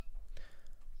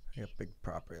We got big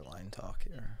property line talk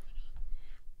here.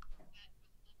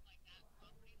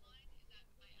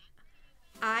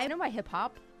 I know my hip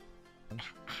hop.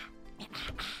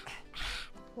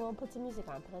 Well, put some music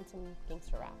on. Put on some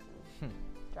gangster rap and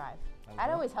drive. That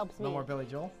always helps me. No more Billy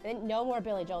Joel? No more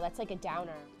Billy Joel. That's like a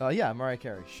downer. Oh, yeah, Mariah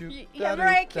Carey. Shoot. Yeah,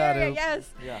 Mariah Carey, yes.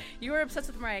 Yeah. You were obsessed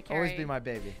with Mariah Carey. Always be my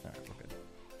baby. All right, we're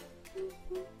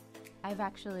good. I've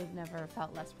actually never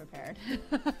felt less prepared.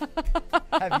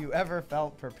 Have you ever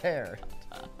felt prepared?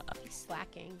 He's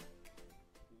slacking.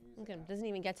 Okay, doesn't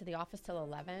even get to the office till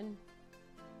 11.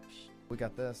 We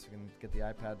got this. We can get the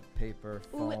iPad, paper,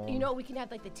 phone. Ooh, you know, we can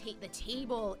have like the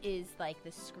table is like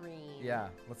the screen. Yeah,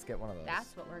 let's get one of those.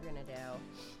 That's what we're gonna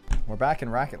do. We're back in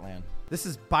Racketland. This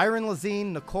is Byron Lazine,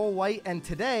 Nicole White, and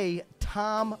today,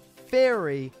 Tom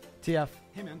Ferry. TF,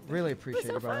 Hey, man. really appreciate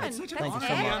so you, brother. fun. It's such an Thank you honor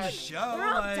so to be on the much. show. We're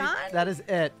all done. That is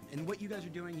it. And what you guys are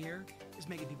doing here is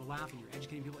making people laugh, and you're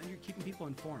educating people, and you're keeping people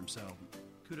informed. So,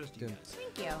 kudos to you Dude. guys.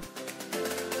 Thank you.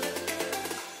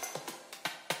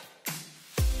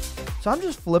 So I'm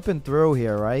just flipping through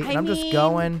here, right? And I I'm just mean-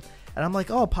 going, and I'm like,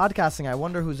 oh, podcasting. I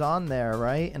wonder who's on there,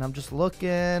 right? And I'm just looking,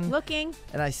 and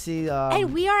I see.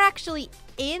 And we are actually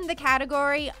in the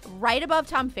category right above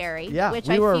Tom Ferry. yeah, which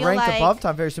we I were feel ranked like above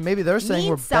Tom Ferry, so maybe they're saying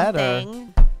we're means better.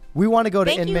 something. We want to go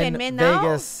to Thank you, Inman, Inman, though.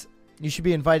 Vegas. You should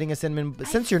be inviting us, Inman. But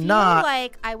since I you're feel not,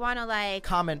 like I want to like.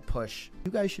 comment push.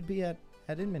 You guys should be at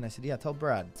Inman. I said, yeah, tell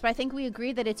Brad. So I think we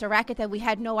agreed that it's a racket that we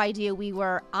had no idea we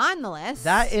were on the list.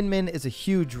 That Inman is a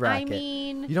huge racket. I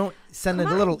mean, you don't send a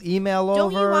come on. little email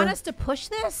don't over. you want us to push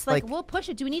this? Like, Like, we'll push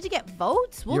it. Do we need to get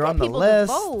votes? We'll you're get on the people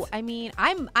list. to vote. I mean,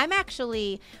 I'm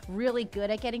actually really good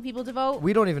at getting people to vote.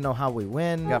 We don't even know how we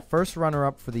win. We got first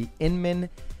runner-up for the Inman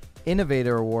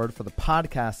Innovator Award for the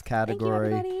podcast category,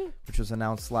 everybody. which was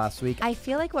announced last week. I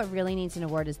feel like what really needs an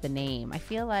award is the name. I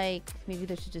feel like maybe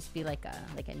there should just be like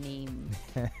a name.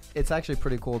 It's actually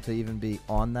pretty cool to even be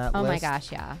on that Oh list. my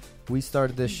gosh, yeah. We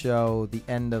started this show the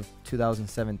end of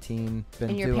 2017. Been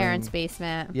In your doing- parents'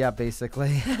 basement. Yeah,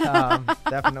 basically.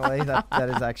 Definitely. That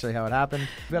is actually how it happened.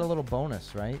 We got a little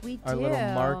bonus, right? We Our little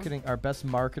do. marketing, our best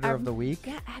marketer of the week.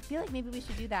 Yeah, I feel like maybe we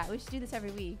should do that. We should do this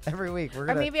every week. Every week. We're Or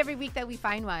going to maybe every week that we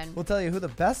find one. We'll tell you who the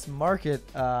best market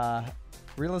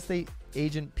real estate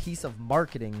agent piece of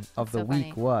marketing of the So week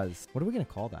funny. was. What are we going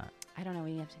to call that? I don't know.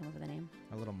 We have to come up with a name.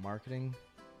 A little marketing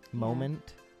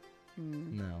moment?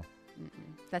 Mm, No.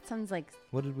 that sounds like,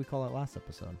 What did we call it last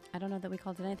episode? I don't know that we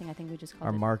called it anything. I think we just called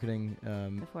Our it marketing,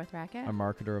 the fourth racket. our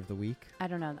marketer of the week. I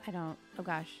don't know. Oh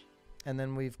gosh. And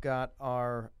then we've got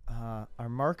our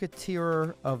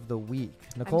marketeer of the week.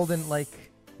 Nicole didn't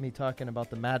like me talking about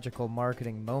the magical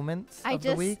marketing moments of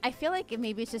the week. I feel like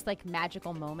maybe it's just like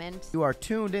magical moment. You are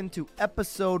tuned into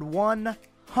episode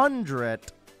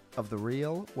 100 of The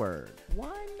Real Word.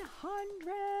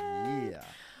 100. Yeah.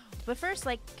 But first,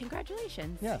 like,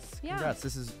 congratulations. Yes. Yeah. Congrats.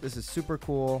 This is super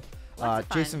cool. Lots of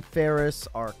fun. Jason Ferris,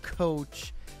 our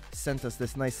coach, sent us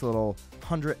this nice little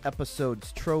 100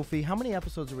 episodes trophy. How many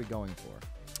episodes are we going for?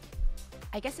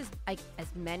 I guess as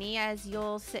many as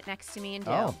you'll sit next to me and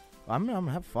do. Oh, I'm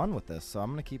gonna have fun with this, so I'm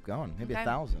gonna keep going. Maybe Okay.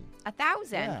 1,000.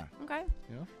 1,000. Yeah. Okay.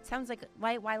 You know? Sounds like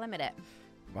why limit it?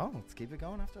 Well, let's keep it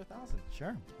going after 1,000.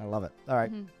 Sure. I love it. All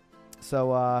right. Mhm.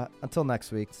 So until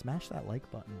next week, smash that like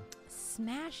button.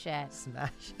 Smash it.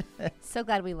 Smash it. So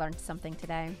glad we learned something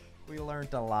today. We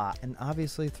learned a lot, and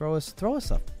obviously throw us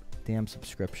a damn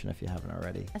subscription if you haven't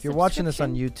already. A If you're watching this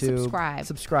on subscription? YouTube,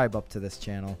 Subscribe. up to this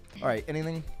channel. All right.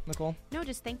 Anything, Nicole? No,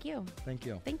 just thank you. Thank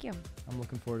you. Thank you. I'm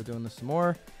looking forward to doing this some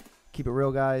more. Keep it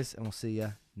real, guys, and we'll see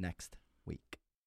you next